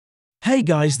Hey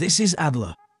guys, this is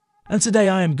Adler, and today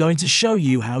I am going to show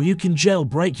you how you can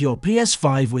jailbreak your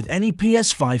PS5 with any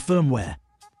PS5 firmware.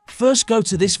 First, go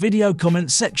to this video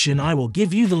comment section. I will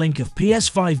give you the link of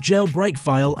PS5 Jailbreak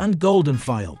file and GoldHEN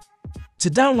file. To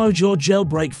download your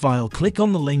jailbreak file, click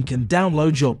on the link and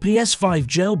download your PS5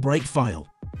 Jailbreak file.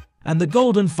 And the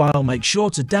GoldHEN file, make sure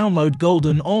to download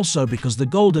GoldHEN also, because the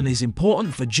GoldHEN is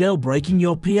important for jailbreaking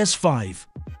your PS5.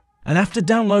 And after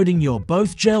downloading your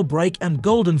both Jailbreak and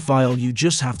GoldHEN file, you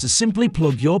just have to simply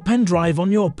plug your pen drive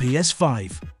on your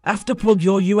PS5. After plug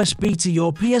your USB to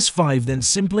your PS5, then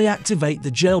simply activate the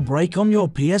jailbreak on your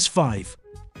PS5.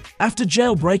 After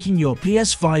jailbreaking your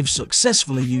PS5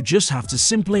 successfully, you just have to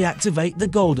simply activate the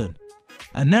GoldHEN.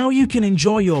 And now you can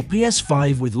enjoy your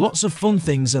PS5 with lots of fun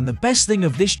things. And the best thing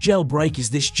of this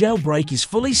jailbreak is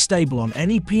fully stable on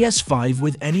any PS5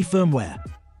 with any firmware.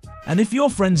 And if your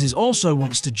friends also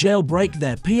wants to jailbreak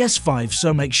their PS5,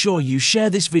 so make sure you share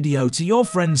this video to your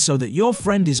friends so that your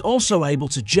friend is also able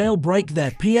to jailbreak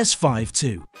their PS5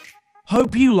 too.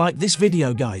 Hope you like this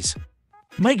video, guys.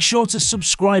 Make sure to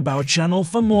subscribe our channel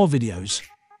for more videos.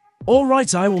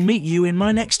 Alright, I will meet you in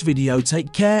my next video.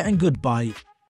 Take care and goodbye.